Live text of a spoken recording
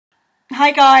Hi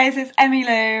guys, it's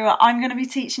Emmylou. I'm going to be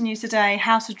teaching you today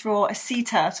how to draw a sea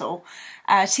turtle.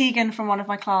 Tegan from one of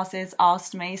my classes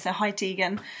asked me, so hi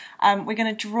Tegan. We're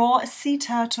going to draw a sea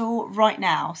turtle right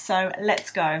now, so let's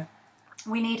go.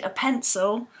 We need a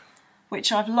pencil,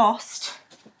 which I've lost.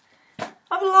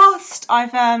 Well,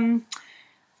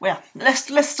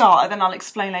 let's start and then I'll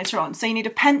explain later on. So you need a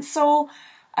pencil,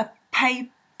 a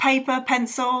paper,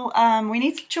 pencil, we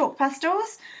need some chalk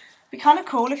pastels. It'd be kind of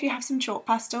cool if you have some chalk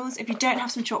pastels. If you don't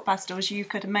have some chalk pastels, you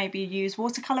could maybe use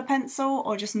watercolour pencil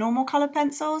or just normal colour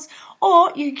pencils,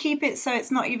 or you keep it so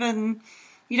it's not even,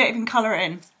 you don't even colour it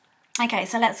in. Okay,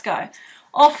 so let's go.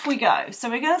 Off we go. So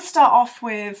we're going to start off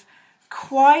with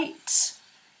quite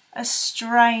a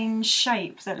strange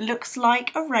shape that looks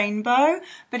like a rainbow,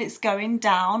 but it's going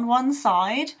down one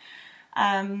side.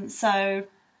 So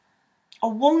a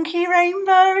wonky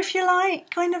rainbow, if you like,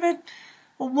 kind of a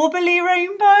wobbly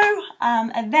rainbow,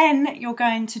 and then you're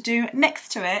going to do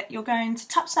next to it, you're going to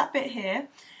touch that bit here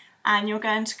and you're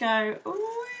going to go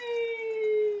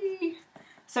ooh.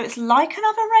 So it's like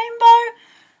another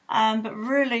rainbow, but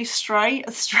really straight,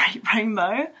 a straight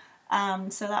rainbow,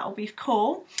 so that will be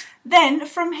cool. Then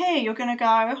from here you're going to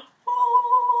go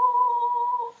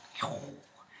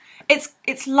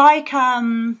it's like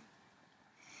a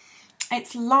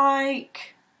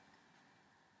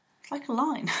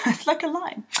line. It's like a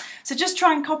line. So just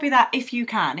try and copy that if you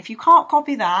can. If you can't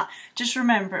copy that, just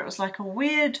remember it was like a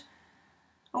weird,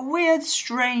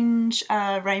 strange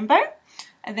rainbow.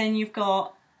 And then you've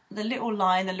got the little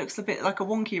line that looks a bit like a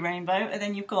wonky rainbow. And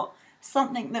then you've got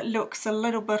something that looks a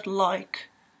little bit like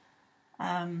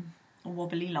a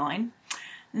wobbly line.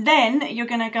 Then you're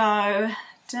going to go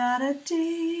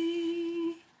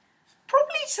da-da-dee,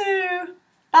 probably to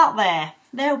about there.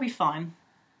 They'll be fine.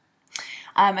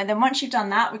 And then once you've done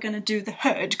that, we're going to do the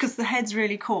head, because the head's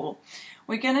really cool.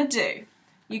 You're going to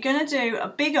do a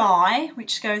big eye,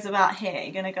 which goes about here.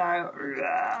 You're going to go,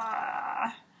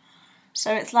 rah.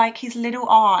 So it's like his little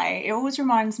eye. It always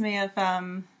reminds me of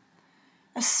a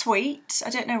sweet.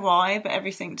 I don't know why, but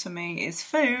everything to me is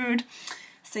food.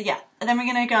 So yeah, and then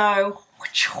we're going to go,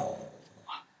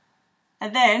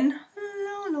 and then,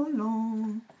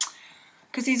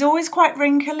 because he's always quite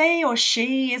wrinkly, or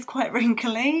she is quite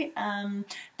wrinkly.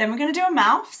 Then we're going to do a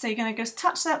mouth, so you're going to go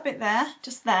touch that bit there,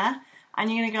 just there,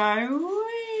 and you're going to go,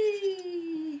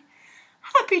 wee,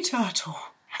 happy turtle,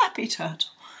 happy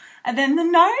turtle. And then the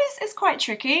nose is quite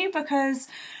tricky because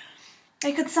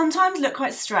it could sometimes look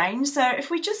quite strange. So if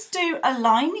we just do a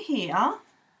line here,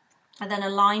 and then a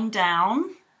line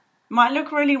down, might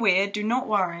look really weird, do not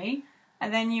worry.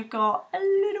 And then you've got a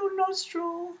little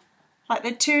nostril. Like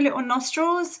the two little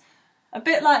nostrils, a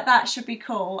bit like that should be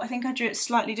cool. I think I drew it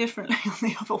slightly differently on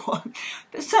the other one,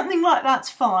 but something like that's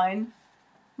fine.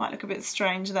 Might look a bit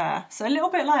strange there. So a little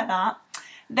bit like that.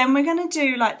 Then we're going to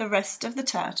do like the rest of the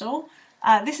turtle.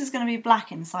 This is going to be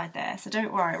black inside there, so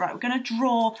don't worry. Right, we're going to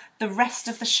draw the rest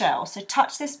of the shell. So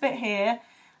touch this bit here,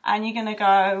 and you're going to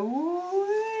go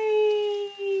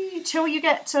wee, till you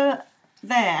get to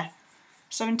there.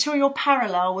 So until you're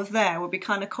parallel with there would be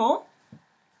kind of cool.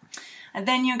 And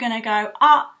then you're going to go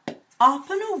up, up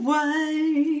and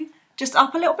away. Just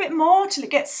up a little bit more till it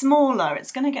gets smaller.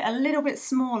 It's going to get a little bit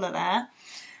smaller there.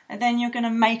 And then you're going to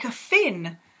make a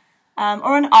fin.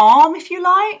 Or an arm if you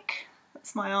like.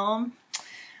 That's my arm.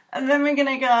 And then we're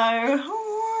going to go.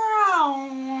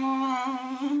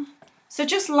 So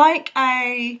just like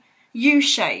a U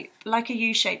shape. Like a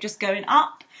U shape. Just going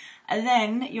up. And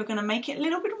then you're going to make it a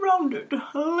little bit rounded.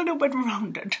 A little bit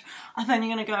rounded. And then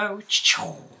you're going to go.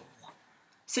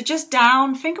 So just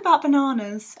down, think about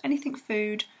bananas, anything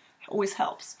food, always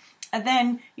helps. And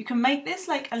then you can make this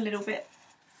like a little bit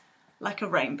like a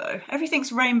rainbow.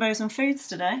 Everything's rainbows and foods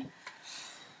today.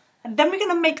 And then we're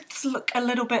going to make this look a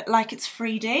little bit like it's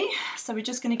 3D. So we're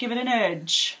just going to give it an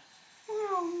edge.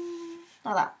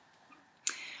 Like that.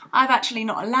 I'm actually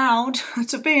not allowed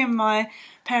to be in my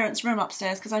parents' room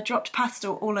upstairs because I dropped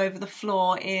pastel all over the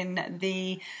floor in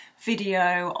the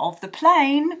video of the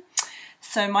plane.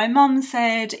 So my mum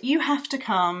said, you have to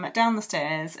come down the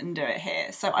stairs and do it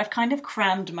here. So I've kind of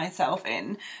crammed myself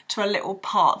in to a little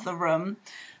part of the room.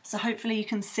 So hopefully you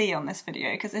can see on this video,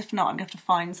 because if not, I'm going to have to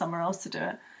find somewhere else to do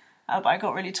it. But I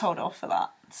got really told off for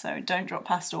that. So don't drop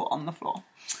pastel on the floor.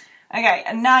 Okay,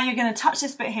 and now you're going to touch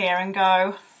this bit here and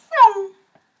go,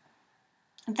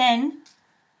 then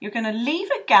you're going to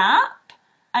leave a gap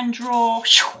and draw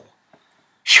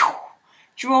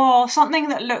something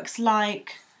that looks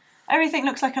like, everything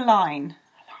looks like a line.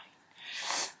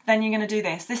 Then you're going to do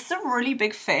this. This is a really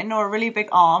big fin or a really big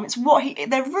arm. It's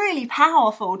they're really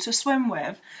powerful to swim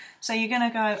with. So you're going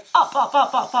to go up, up,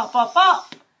 up, up, up, up,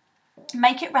 up.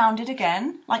 make it rounded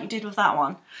again, like you did with that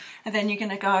one. And then you're going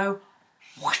to go,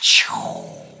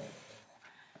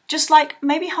 just like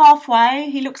maybe halfway.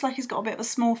 He looks like he's got a bit of a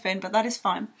small fin, but that is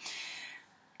fine.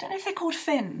 Don't know if they're called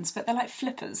fins, but they're like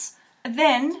flippers. And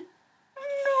then,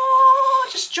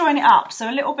 just join it up. So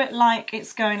a little bit like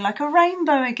it's going like a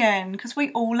rainbow again, because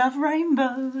we all love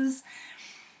rainbows.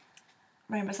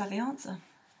 Rainbows have the answer.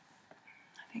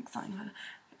 I think something like that.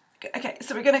 Okay,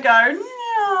 so we're going to go,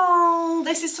 no,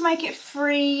 this is to make it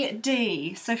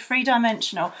 3D, so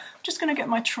 3-dimensional. I'm just going to get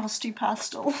my trusty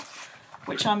pastel,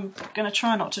 which I'm going to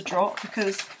try not to drop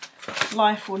because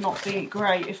life will not be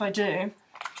great if I do.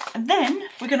 And then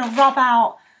we're going to rub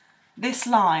out this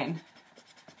line.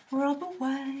 Rub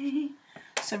away.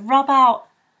 So rub out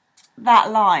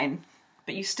that line,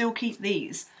 but you still keep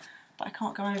these. But I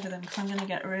can't go over them because I'm going to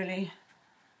get really...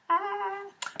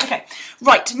 Okay,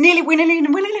 right, we're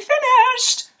nearly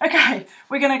finished. Okay,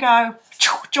 we're going to go,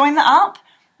 join that up.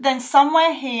 Then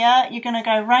somewhere here, you're going to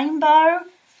go rainbow,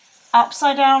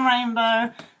 upside down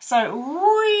rainbow. So,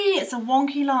 whee, it's a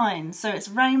wonky line. So it's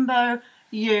rainbow,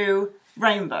 you,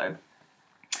 rainbow.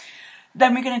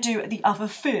 Then we're going to do the other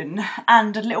fin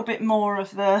and a little bit more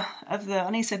of the,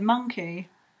 and he said monkey.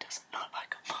 Doesn't look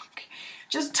like a monkey.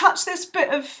 Just touch this bit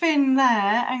of fin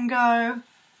there and go,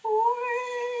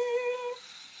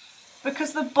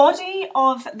 because the body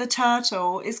of the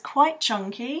turtle is quite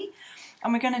chunky,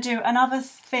 and we're going to do another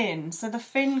fin. So the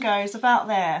fin goes about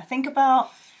there. Think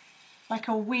about like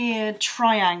a weird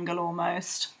triangle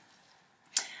almost.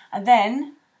 And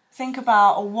then think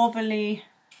about a wobbly,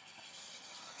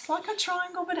 it's like a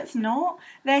triangle but it's not.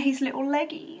 There his little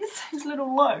leggies, his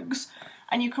little legs.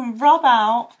 And you can rub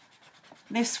out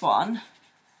this one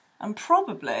and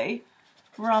probably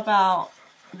rub out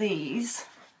these.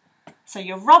 So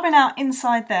you're rubbing out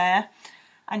inside there,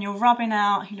 and you're rubbing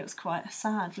out, he looks quite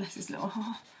sad, bless his little,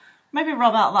 maybe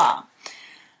rub out that.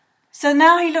 So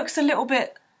now he looks a little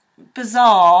bit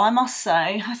bizarre, I must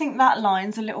say. I think that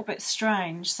line's a little bit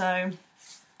strange, so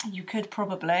you could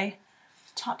probably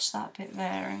touch that bit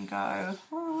there and go,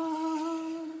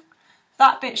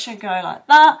 that bit should go like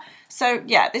that. So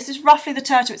yeah, this is roughly the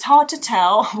turtle. It's hard to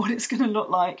tell what it's going to look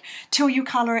like till you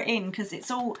colour it in, because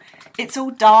it's all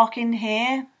dark in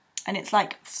here. And it's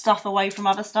like stuff away from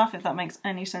other stuff, if that makes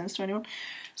any sense to anyone.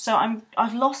 So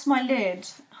I've lost my lid.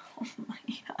 Oh my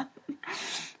God.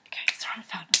 Okay, sorry,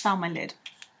 I found my lid.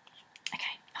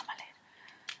 Okay, found my lid.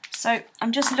 So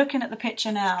I'm just looking at the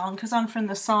picture now, and because I'm from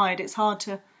the side, it's hard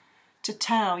to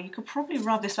tell. You could probably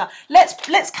rub this out.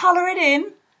 Let's colour it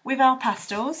in with our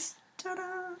pastels.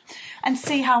 Ta-da! And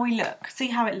see how we look. See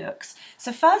how it looks.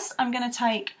 So first I'm going to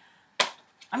take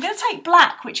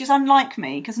black, which is unlike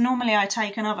me, because normally I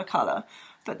take another colour.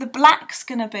 But the black's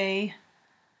going to be...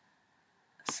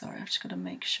 Sorry, I've just got to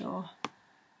make sure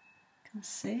you can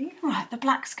see. Right, the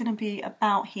black's going to be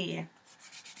about here.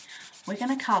 We're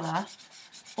going to colour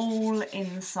all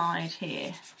inside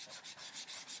here,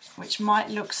 which might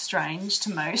look strange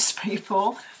to most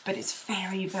people, but it's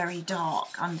very, very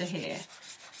dark under here.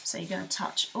 So you're going to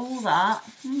touch all that.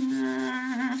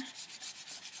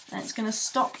 And it's going to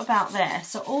stop about there.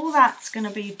 So all that's going to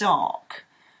be dark,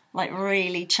 like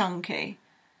really chunky.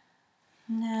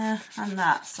 Yeah, and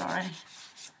that, sorry.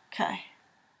 Okay.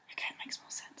 Okay, it makes more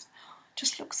sense.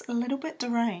 Just looks a little bit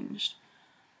deranged.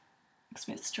 Looks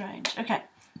a bit strange. Okay.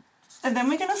 And then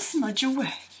we're going to smudge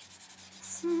away.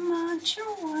 Smudge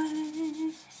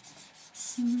away.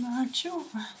 Smudge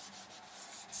away.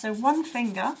 So one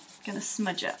finger, going to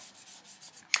smudge it.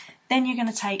 Then you're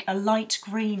going to take a light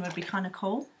green, would be kind of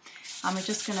cool. And we're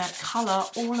just going to colour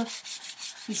all of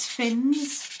his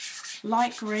fins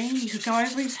light green. You could go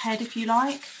over his head if you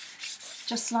like,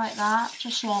 just like that,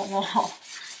 just like that.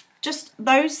 Just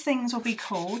those things will be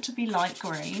cool to be light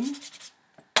green.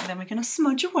 And then we're going to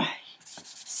smudge away.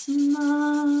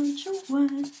 Smudge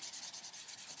away.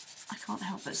 I can't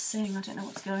help but sing, I don't know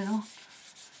what's going on.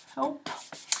 Help.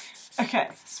 Okay,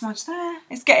 smudge there.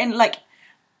 It's getting like,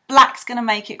 black's going to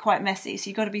make it quite messy, so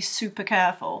you've got to be super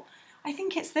careful. I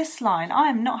think it's this line. I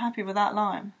am not happy with that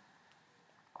line.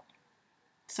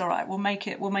 It's all right. We'll make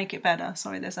it better.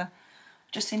 Sorry,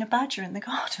 just seen a badger in the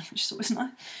garden, which is always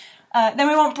nice. Then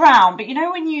we want brown. But you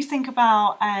know when you think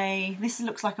about this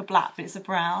looks like a black, but it's a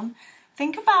brown.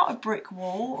 Think about a brick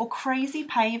wall or crazy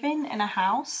paving in a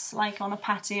house, like on a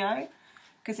patio,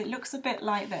 because it looks a bit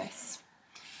like this.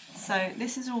 So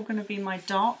this is all going to be my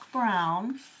dark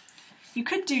brown. You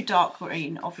could do dark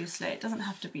green, obviously. It doesn't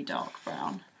have to be dark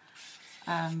brown.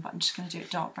 But I'm just going to do it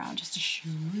dark brown just to show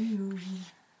you.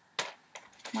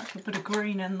 Might put a bit of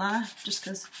green in there, just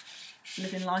because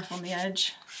living life on the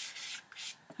edge.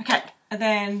 Okay, and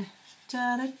then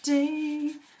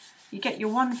Da-da-dee. You get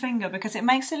your one finger because it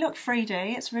makes it look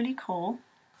 3D. It's really cool.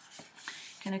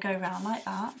 Gonna go around like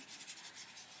that.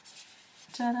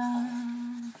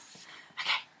 Ta-da.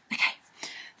 Okay.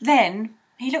 Then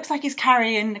he looks like he's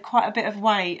carrying quite a bit of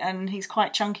weight and he's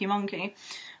quite chunky monkey.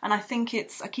 And I think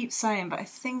it's, I keep saying, but I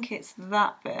think it's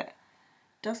that bit.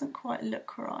 Doesn't quite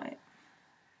look right.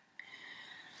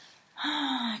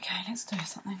 Okay, let's do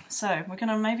something. So we're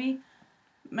gonna maybe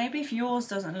if yours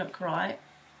doesn't look right,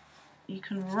 you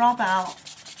can rub out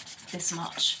this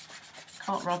much.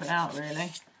 Can't rub it out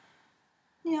really.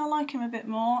 Yeah, I like him a bit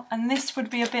more. And this would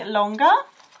be a bit longer.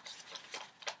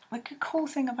 Like a cool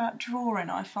thing about drawing,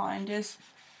 I find, is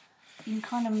you can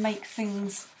kind of make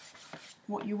things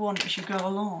what you want as you go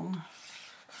along.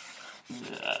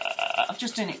 I've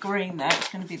just done it green there. It's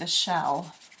going to be the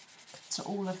shell. So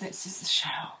all of this is the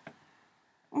shell.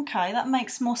 Okay, that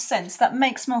makes more sense. That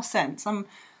makes more sense. I'm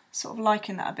sort of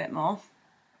liking that a bit more.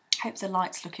 Hope the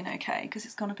light's looking okay because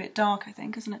it's gone a bit dark, I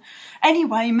think, isn't it?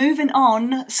 Anyway, moving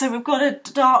on. So we've got a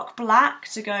dark black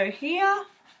to go here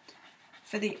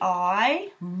for the eye.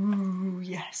 Ooh,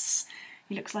 yes.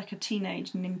 He looks like a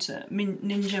teenage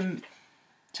ninja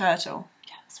turtle.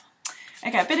 Yeah, this one.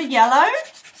 Okay, a bit of yellow.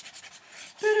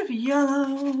 Bit of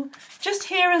yellow. Just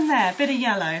here and there, bit of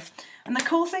yellow. And the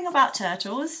cool thing about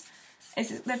turtles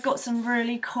is they've got some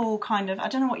really cool kind of, I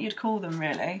don't know what you'd call them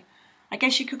really. I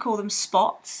guess you could call them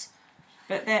spots,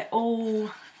 but they're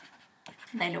all,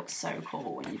 they look so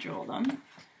cool when you draw them.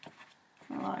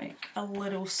 Like a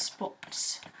little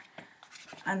spots.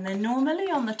 And they're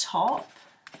normally on the top,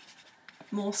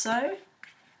 more so.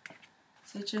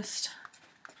 So just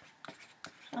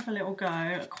have a little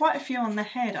go. Quite a few on the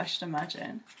head, I should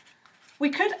imagine. We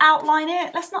could outline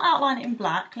it. Let's not outline it in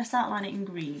black. Let's outline it in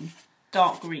green,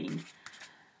 dark green.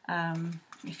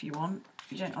 If you want.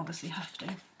 You don't obviously have to.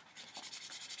 Okay.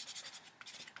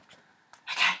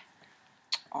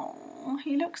 Oh,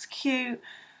 he looks cute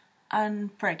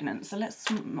and pregnant. So let's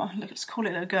call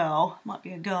it a girl. Might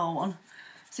be a girl one.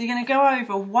 So you're going to go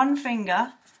over one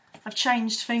finger. I've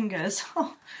changed fingers.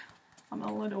 Oh, I'm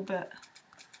a little bit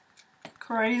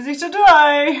crazy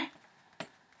today.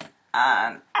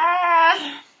 And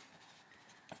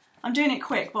I'm doing it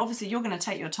quick, but obviously you're going to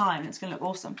take your time and it's going to look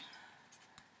awesome.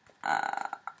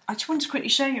 I just wanted to quickly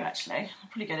show you actually. I'll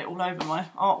probably get it all over my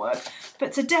artwork.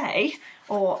 But today,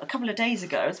 or a couple of days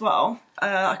ago as well,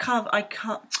 I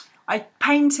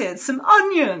painted some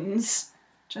onions,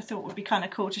 which I thought would be kind of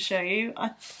cool to show you.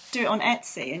 I do it on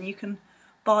Etsy and you can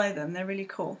buy them. They're really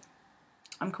cool.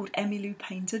 I'm called Emmylou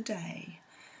Paint a Day.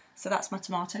 So that's my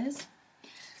tomatoes.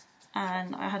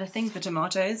 And I had a thing for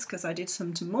tomatoes because I did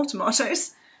some more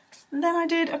tomatoes. And then I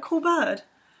did a cool bird.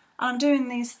 I'm doing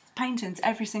these paintings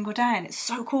every single day and it's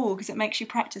so cool because it makes you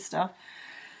practice stuff.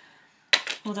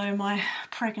 Although my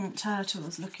pregnant turtle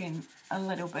is looking a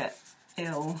little bit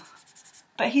ill.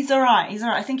 But he's alright,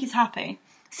 I think he's happy.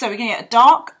 So we're going to get a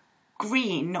dark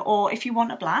green, or if you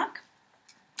want a black.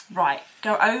 Right,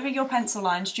 go over your pencil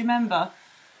lines. Do you remember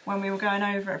when we were going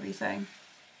over everything?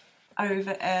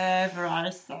 Over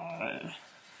I say.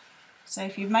 So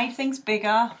if you've made things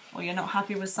bigger or you're not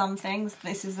happy with some things,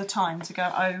 this is the time to go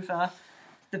over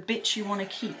the bits you want to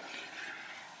keep.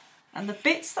 And the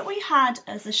bits that we had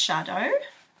as a shadow,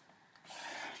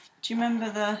 do you remember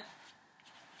the,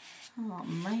 oh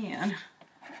man,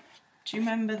 do you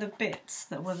remember the bits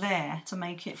that were there to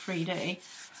make it 3D?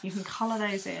 You can colour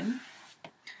those in.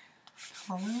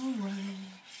 Colour away.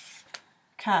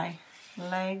 Okay,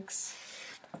 legs.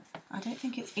 I don't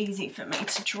think it's easy for me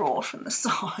to draw from the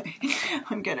side.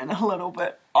 I'm getting a little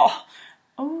bit, oh,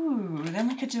 then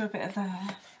we could do a bit of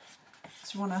that.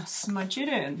 Just want to smudge it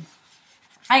in.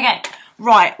 Okay,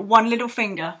 right, one little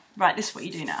finger. Right, this is what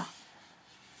you do now.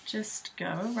 Just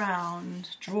go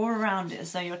around, draw around it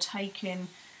as though you're taking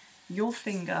your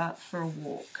finger for a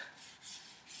walk.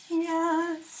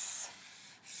 Yes.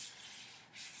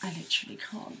 I literally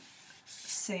can't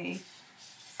see.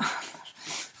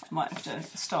 I might have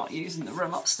to start using the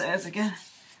room upstairs again.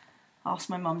 Ask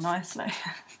my mum nicely.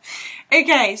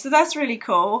 Okay, so that's really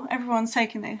cool. Everyone's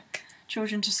taking their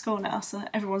children to school now, so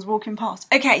everyone's walking past.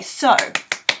 Okay, so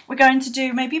we're going to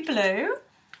do maybe blue.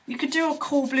 You could do a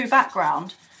cool blue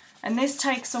background, and this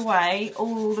takes away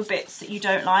all the bits that you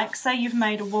don't like. Say you've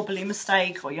made a wobbly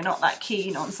mistake or you're not that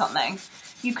keen on something.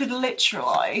 You could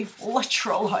literally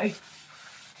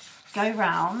go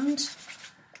round.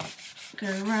 Go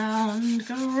round,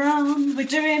 go round. We're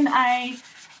doing a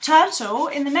turtle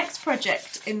in the next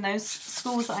project in those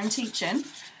schools that I'm teaching.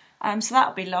 So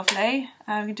that'll be lovely.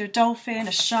 We can do a dolphin,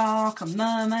 a shark, a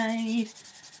mermaid.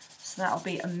 So that'll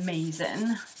be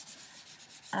amazing.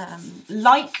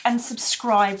 like and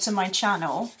subscribe to my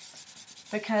channel,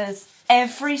 because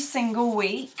every single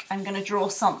week I'm going to draw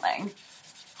something.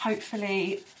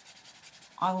 Hopefully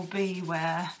I will be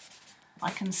where I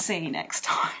can see next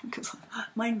time, because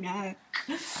my neck.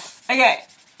 Okay,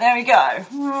 there we go.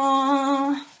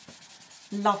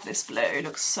 Love this blue,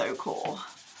 looks so cool.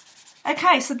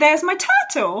 Okay, so there's my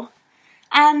turtle.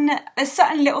 And there's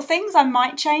certain little things I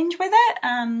might change with it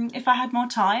if I had more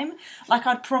time. Like,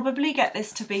 I'd probably get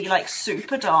this to be like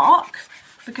super dark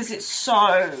because it's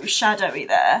so shadowy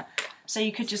there. So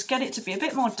you could just get it to be a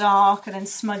bit more dark and then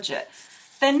smudge it.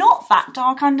 They're not that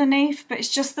dark underneath, but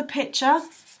it's just the picture.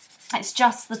 It's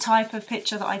just the type of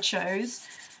picture that I chose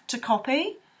to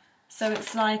copy. So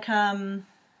it's like, oh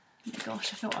my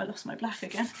gosh, I thought I lost my black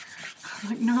again. I'm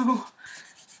like, no.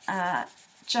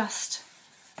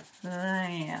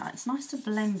 Yeah, it's nice to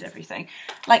blend everything.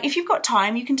 Like, if you've got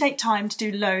time, you can take time to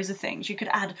do loads of things. You could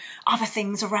add other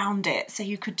things around it. So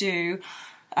you could do,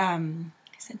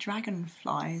 is it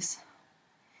dragonflies?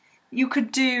 You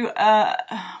could do,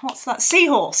 what's that?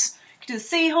 Seahorse. You could do a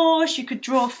seahorse, you could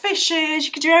draw fishes,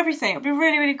 you could do everything. It'd be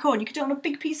really, really cool. And you could do it on a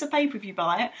big piece of paper if you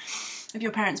buy it, if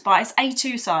your parents buy it. It's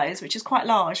A2 size, which is quite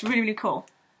large, really, really cool.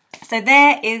 So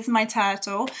there is my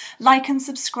turtle. Like and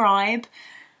subscribe.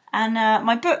 And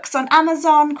my book's on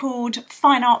Amazon called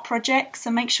Fine Art Projects,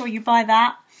 so make sure you buy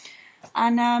that.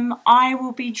 And I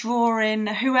will be drawing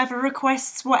whoever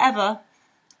requests whatever.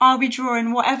 I'll be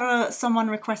drawing whatever someone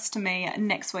requests to me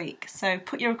next week. So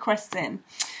put your requests in.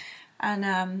 And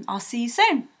I'll see you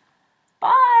soon.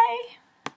 Bye!